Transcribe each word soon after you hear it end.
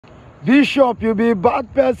Bishop, you be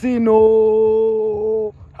bad person,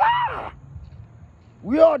 oh. Ah!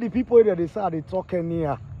 We are the people that they say they talking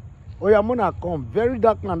here. Oh, yeah, gonna come. Very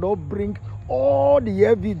dark man, don't bring all the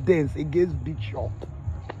evidence against Bishop.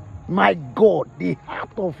 My God, the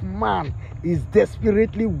heart of man is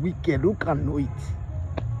desperately wicked. Who can know it?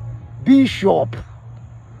 Bishop.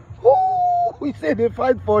 Oh, we say they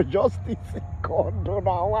fight for justice. God, don't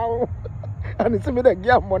know. And it's me that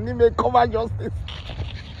give money may cover justice.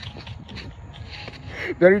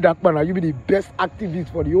 Very dark man, you be the best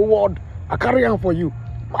activist for the whole world. I carry on for you.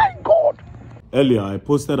 My God. Earlier, I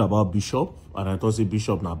posted about Bishop, and I thought say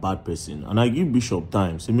Bishop na bad person. And I give Bishop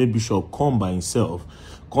time. Say make Bishop come by himself,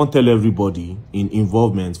 can't tell everybody in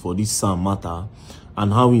involvement for this Sam matter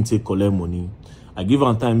and how he take collect money. I give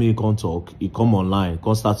him time, he can't talk, he come online,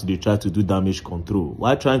 can't start to try to do damage control.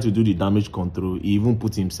 While trying to do the damage control, he even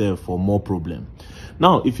put himself for more problem.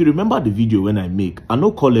 Now, if you remember the video when I make, I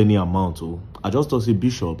no call any amount. Oh, I just talk say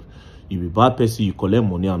Bishop, you be bad person, you collect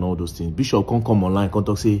money and all those things. Bishop can't come online, can't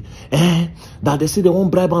talk say, that they say they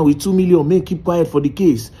won't bribe him with 2 million, make keep quiet for the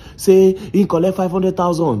case. Say he collect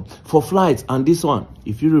 500,000 for flights and this one.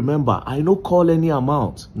 If you remember, I no call any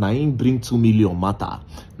amount. Now he bring 2 million matter.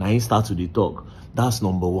 Now he start to the talk. That's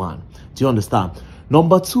number one. Do you understand?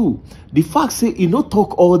 Number two, the fact say he no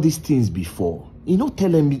talk all these things before. He no tell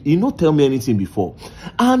me anything before.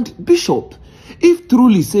 And Bishop, if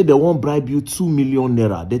truly say they won't bribe you 2 million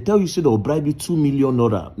naira, they tell you say they'll bribe you 2 million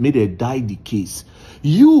naira, may they die the case.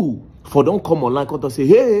 You for don't come online and say,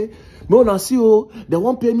 hey, no, na see oh, they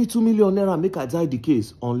won't pay me 2 million naira, make I die the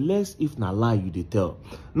case. Unless if na lie you they tell.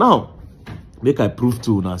 Now, make I prove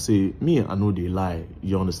to and say, me, I know they lie.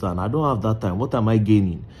 You understand? I don't have that time. What am I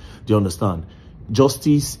gaining? Do you understand?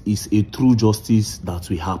 Justice is a true justice that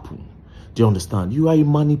will happen. Do you understand? You are a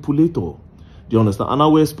manipulator. Do you understand? And I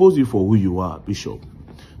will expose you for who you are, Bishop.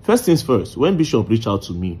 First things first, when Bishop reached out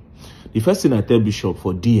to me, the first thing I tell Bishop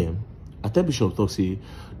for DM, I tell Bishop to say,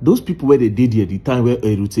 those people where they did here, the time where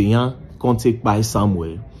Eruteyan can't take by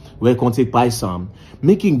somewhere, where can't take by some,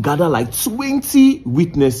 making gather like 20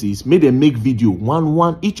 witnesses, made them make video,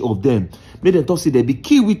 one each of them, made them talk say they be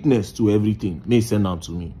key witness to everything, may send them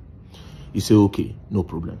to me. He say, okay, no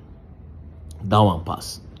problem. That one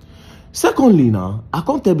pass. Secondly, now, I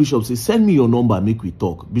can't tell Bishop, say, send me your number, make we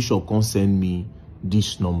talk. Bishop can't send me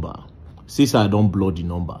this number. Since I don't blow the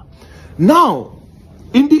number. Now,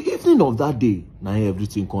 in the evening of that day, now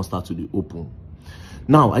everything can start to be open.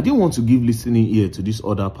 Now, I didn't want to give listening ear to this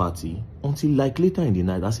other party until like later in the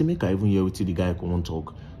night. I say, make I even hear with the guy couldn't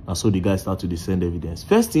talk. And so the guy started to send evidence.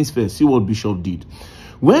 First things first, see what Bishop did.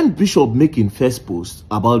 When Bishop making first post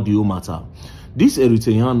about the whole matter, this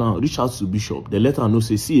Eritrean now reach out to Bishop. They let her know,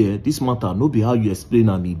 say, see, this matter, no be how you explain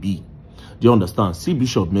and me be. Do you understand? See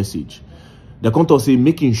Bishop message. They come to say,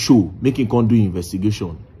 making show, making can do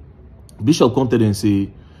investigation. Bishop come to and say,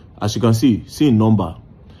 as you can see in number,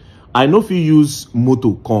 I know if you use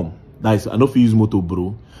moto come. That is, I know if you use moto,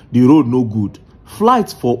 bro. The road no good.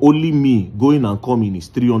 Flights for only me going and coming is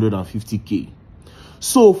 350K.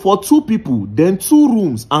 So for 2 people, then 2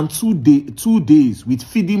 rooms and 2 days with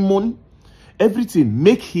feeding money, everything,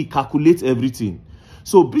 make he calculate everything.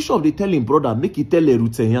 So Bishop they tell him brother, make he tell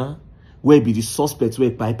Eruteyan where be the suspect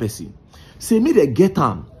where by person. Say me they get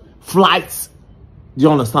on flights. Do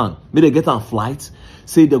you understand? May they get on flights.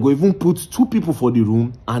 Say they go even put 2 people for the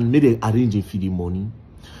room and may they arrange in feeding money.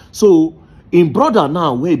 So in brother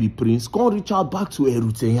now where be Prince, can't reach out back to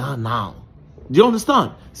Eruteyan now. Do you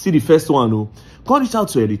understand? See the first one no. Can't reach out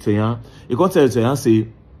to Eruteyan. You can't tell Eruteyan say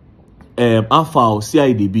Alpha or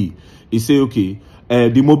CIDB. He say okay,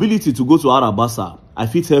 the mobility to go to Arabasa, I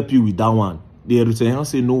fit help you with that one. The Eruteyan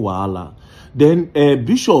say no wahala. Then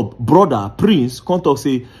Bishop brother Prince come talk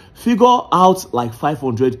say figure out like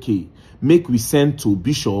 500K. Make we send to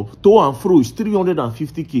Bishop. To and fro is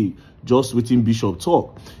 350K. Just waiting Bishop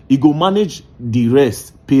talk. He go manage the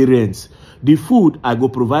rest, parents. The food I go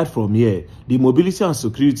provide from here. The mobility and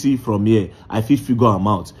security from here. I fit figure am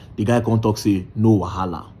out. The guy come talk say no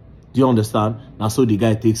wahala. Do you understand? Now so the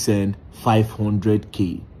guy takes send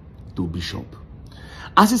 500K to Bishop.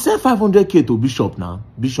 As he send 500K to Bishop now,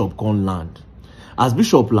 Bishop can't land. As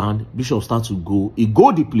Bishop land, Bishop start to go. He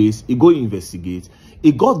go the place, he go investigate.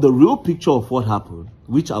 He got the real picture of what happened,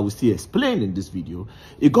 which I will still explain in this video.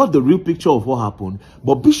 He got the real picture of what happened,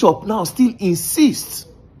 but Bishop now still insists.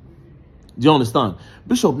 Do you understand?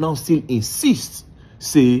 Bishop now still insists,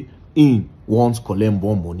 say, in wants collect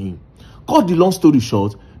more money. Cut the long story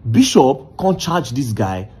short, Bishop can't charge this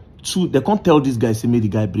guy they can't tell this guy, say, make the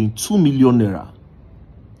guy bring 2 million naira.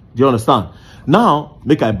 Do you understand? Now,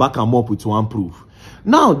 make I back him up with one proof.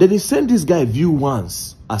 Now, they send this guy view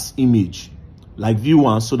once as image, like view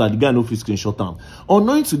one, so that the guy no fit screenshot them.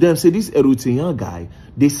 Unknowing to them, say this Eritrean guy,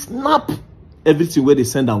 they snap everything where they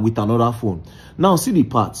send them with another phone. Now see the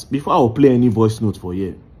parts before I will play any voice note for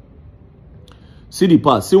you. See the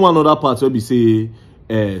part. See one other part where we say,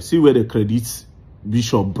 see where the credits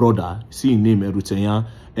Bishop brother. See his name Eritrean.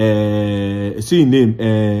 See his name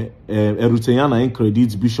Eritrean and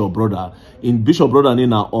credits Bishop brother. In Bishop brother name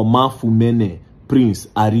na Omar Fumene Prince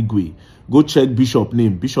Arigwe. Go check Bishop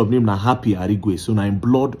name. Bishop name na Happy Arigwe. So na in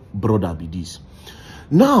blood brother be this.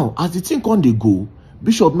 Now as the thing on they go,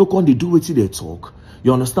 Bishop no con they do wetin they talk.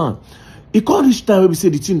 You understand? It can't reach time where we say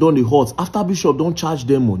the thing done the hot. After Bishop don't charge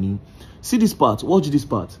them money. See this part. Watch this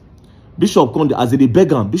part. Bishop come as they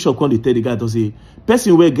beg him. Bishop come they tell the guy to say,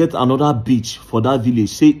 person will get another beach for that village.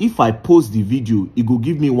 Say if I post the video, it go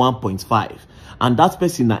give me 1.5, and that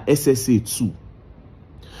person na SSA 2.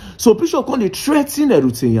 So Bishop come they threaten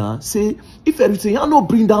Eritrean. Say if Eritrean no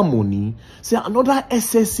bring that money, say another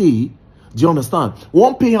SSA. Do you understand?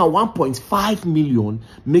 One pay 1.5 million,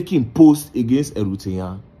 making post against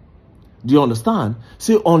Eritrean. Do you understand?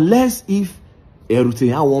 Say unless if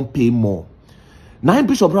Eritrean won't pay more. Now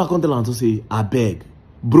Bishop Brother come tell him to say, I beg,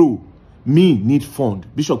 bro, me need fund.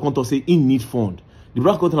 Bishop come to say, he need fund. The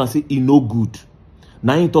brother come tell him say, he no good.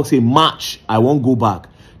 Now he talk say, match, I won't go back.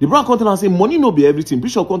 The brother come tell him say, money no be everything.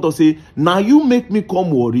 Bishop come to say, now you make me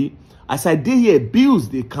come worry. As I dey here, bills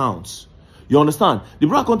they count. You understand? The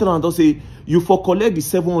brother come tell him to say, you for collect the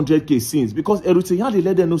 700k since. Because Eritrean they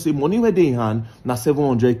let them know say, money where they in hand, na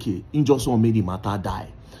 700k. In just want make the matter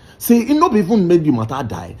die. Say, it not even make the matter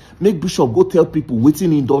die. Make Bishop go tell people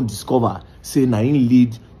waiting in don't discover. Say, na in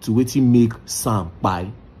lead to waiting make Sam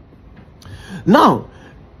buy. Now,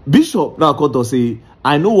 Bishop now come to say,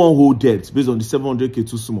 I know one whole debt based on the 700k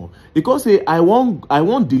too small. Because say, I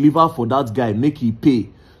won't deliver for that guy, make he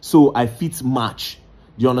pay. So I fit match.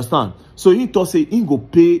 Do you understand? So he thought say, he go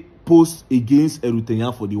pay post against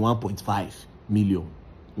Eritrean for the 1.5 million.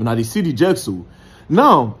 Now they see the jerk so.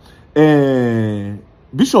 Now,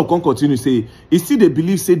 Bishop can continue say, he still they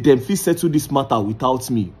believe say them fit settle this matter without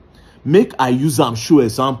me. Make I use them show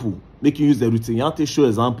example. Make you use the routine. You take show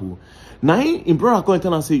example. Now in brother come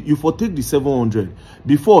tell and say, you for take the 700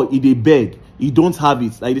 before he they beg, he don't have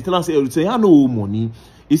it. Like they tell and say, everything you no money.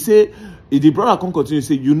 He say, the brother can continue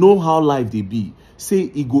say, you know how life they be. Say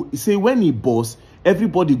he go. He say when he boss,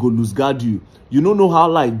 everybody go lose guard you. You don't know how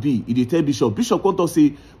life be. He they tell Bishop. Bishop come to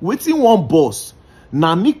say, waiting one boss.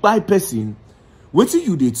 Now make by person. Wetin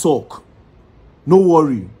you dey talk? No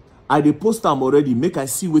worry. I dey post am already. Make I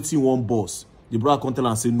see wetin one boss. The brother come tell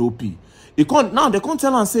and say no pay. Now they come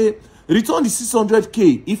tell and say return the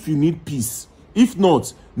 600k if you need peace. If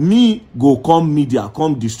not, me go come media,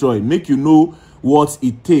 come destroy. Make you know what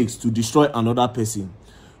it takes to destroy another person.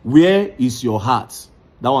 Where is your heart?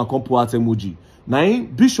 That one come put out emoji. Now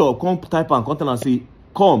Bishop come type and come tell and say,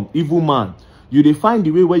 come evil man. You dey find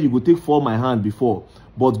the way where you go take fall my hand before.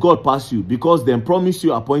 But God pass you because them promise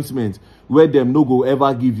you appointment where them no go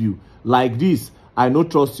ever give you. Like this, I no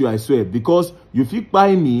trust you, I swear. Because you fit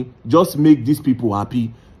buy me, just make these people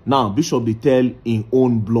happy. Now, Bishop they tell in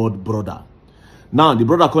own blood brother. Now, the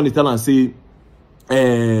brother come tell and say,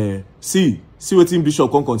 see what in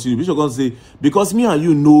Bishop can continue. Bishop can say, because me and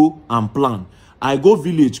you know and plan. I go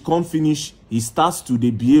village, come finish. He starts to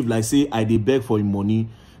dey behave like say I dey beg for him money.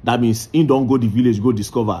 That means he don't go the village, go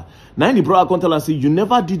discover. Now the brother come tell and say, you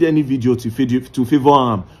never did any video to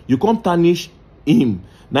favor him. You come tarnish him.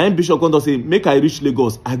 Now Bishop come to say, make I reach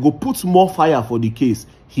Lagos. I go put more fire for the case.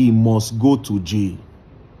 He must go to jail.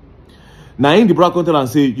 Now the brother come tell and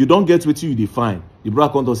say, you don't get what you define. The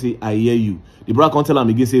brother come to say, I hear you. The brother come tell him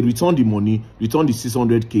again, say, return the money, return the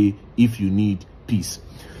 600k if you need peace.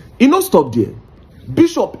 He no stop there.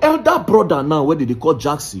 Bishop, elder brother now, where did they call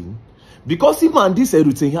Jackson? Because him and this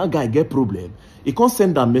Eritrean guy get problem, he can't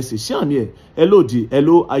send that message. See, I'm here. Hello,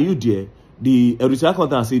 hello, are you there? The Eritrean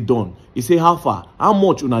contact and say, done. He say, how far? How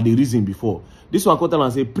much una the reason before? This one contact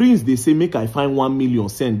and say, Prince, they say, make I find 1 million,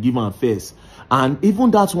 send, give am first. And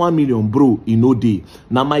even that 1 million, bro, in no day.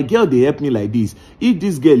 Now, my girl, they help me like this. If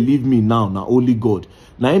this girl leave me now only God.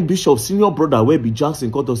 Now, in Bishop, senior brother, where be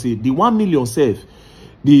Jackson, come to say, the 1 million self,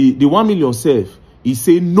 the 1 million self, he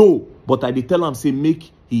say, no. But I did tell him, say,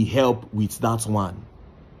 make he help with that one.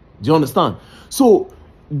 Do you understand? So,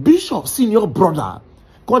 Bishop, senior brother,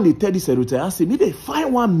 come they tell this Eritrea, say, may they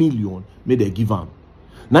find 1 million, may they give him.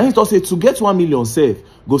 Now he say, to get 1 million safe,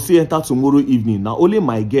 go see enter tomorrow evening. Now only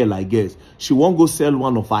my girl, I guess, she won't go sell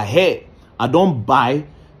one of her hair. I don't buy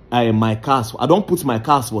my cars. I don't put my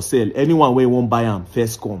cars for sale. Anyone where won't buy them,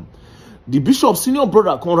 first come. The Bishop, senior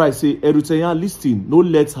brother, come right say, Eritrea listing, no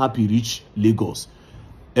let Happy reach Lagos.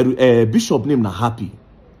 Bishop name na Happy.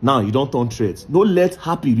 Now you don't turn threat. No let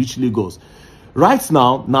Happy reach Lagos. Right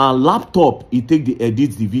now, laptop he take the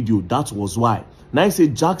edit the video. That was why. Now he say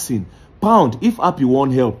Jackson, pound, if Happy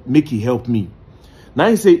won't help, make he help me. Now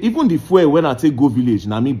he say even the fuel when I take go village,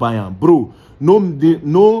 now me buy am. Bro,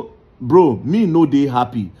 bro, me no dey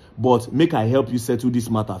happy, but make I help you settle this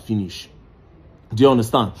matter finish. Do you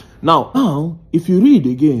understand? Now, if you read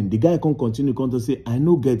again, the guy can continue to say, I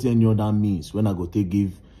no get any other means when I go take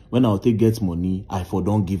get money, I for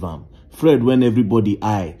don't give am. Fred, when everybody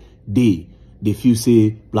they feel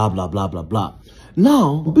say blah blah blah blah blah.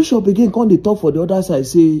 Now, Bishop again come dey talk for the other side,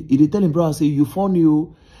 say, he dey tell him brother, say, you funny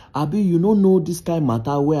you. Abi, you no know this kind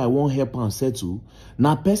matter where I won't help and settle.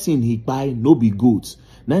 Now, person he buy no be goods.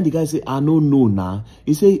 Now the guy say, I no know now.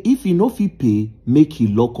 He say, if he no fit pay, make he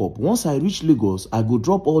lock up. Once I reach Lagos, I go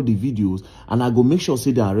drop all the videos and I go make sure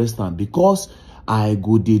say they arrest him, because I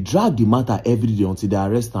go they drag the matter every day until they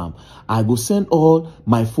arrest him. I go send all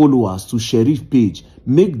my followers to Sheriff page,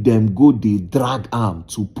 make them go they drag arm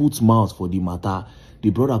to put mouth for the matter. The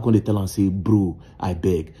brother come they tell and say, bro, I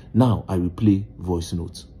beg. Now I will play voice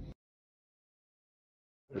notes.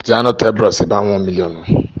 They not tell bros about 1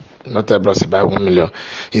 million. Not tell bros about 1 million.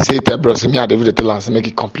 He say tell bros me I David tell and make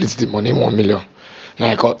it complete the money 1 million. Now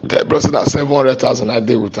I got tell bros that 700,000 I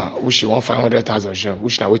did with her, which you want 500,000,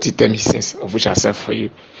 which now wait 10 since of which I said for you.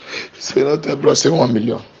 So not tell bros say 1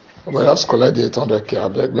 million. But just collect the 800k. I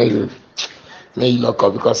beg may you lock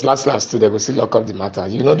up, because last two they will still lock up the matter.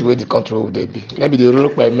 You know the way the control would they be. Maybe they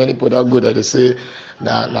look by many people that go that they say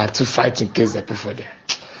that to fight in case they put for them.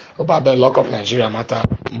 About the lock up Nigeria matter.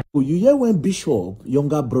 You hear when Bishop,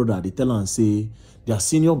 younger brother, they tell and say, their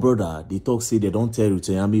senior brother, they talk say they don't tell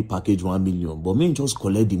Rutayami package 1 million. But me just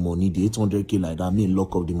collect the money, the 800k like that, me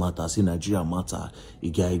lock up the matter, say Nigeria matter, a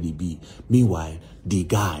guy they be. Meanwhile, the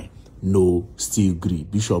guy no still agree.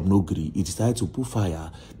 Bishop no agree. He decided to put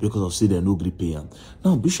fire because of say they no agree pay him.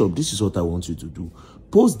 Now, Bishop, this is what I want you to do.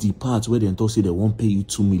 Post the part where they talk say they won't pay you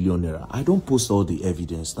 2 million naira. I don't post all the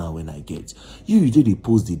evidence now when I get. You did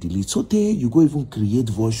post the delete. So there you go even create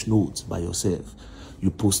voice notes by yourself.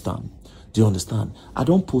 You post them. Do you understand? I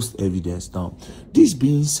don't post evidence now. This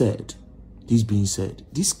being said,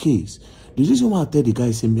 this case, the reason why I tell the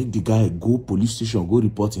guy say make the guy go police station, go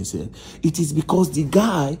report himself, it is because the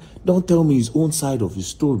guy don't tell me his own side of his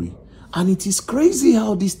story. And it is crazy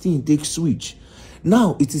how this thing takes switch.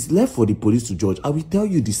 Now, it is left for the police to judge. I will tell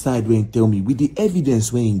you the side when tell me with the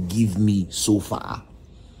evidence when give me so far.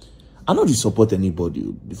 I know they support anybody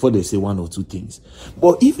before they say one or two things.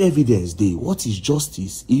 But if evidence they, what is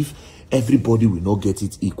justice if everybody will not get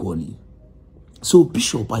it equally? So,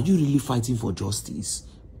 Bishop, are you really fighting for justice?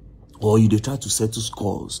 Or you they try to settle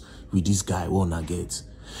scores with this guy wanna get?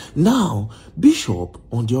 Now, Bishop,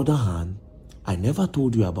 on the other hand, I never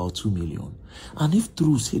told you about 2 million. And if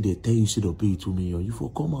true say they tell you say they'll pay you 2 million, you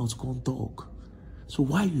for come out, come talk. So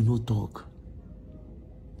why you no talk?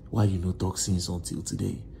 Why you no talk since until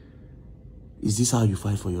today? Is this how you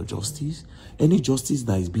fight for your justice? Any justice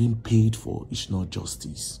that is being paid for is not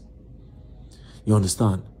justice. You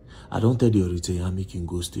understand? I don't tell the Rutayami can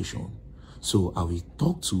go station. So I will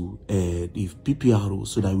talk to the PPRO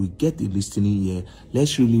so that we get the listening here.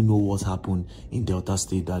 Let's really know what happened in Delta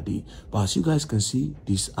State that day. But as you guys can see,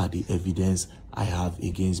 these are the evidence I have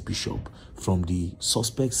against Bishop from the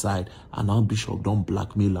suspect side. And now Bishop don't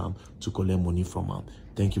blackmail him to collect money from him.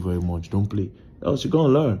 Thank you very much. Don't play. Else you're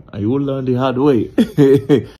going to learn. And you will learn the hard way.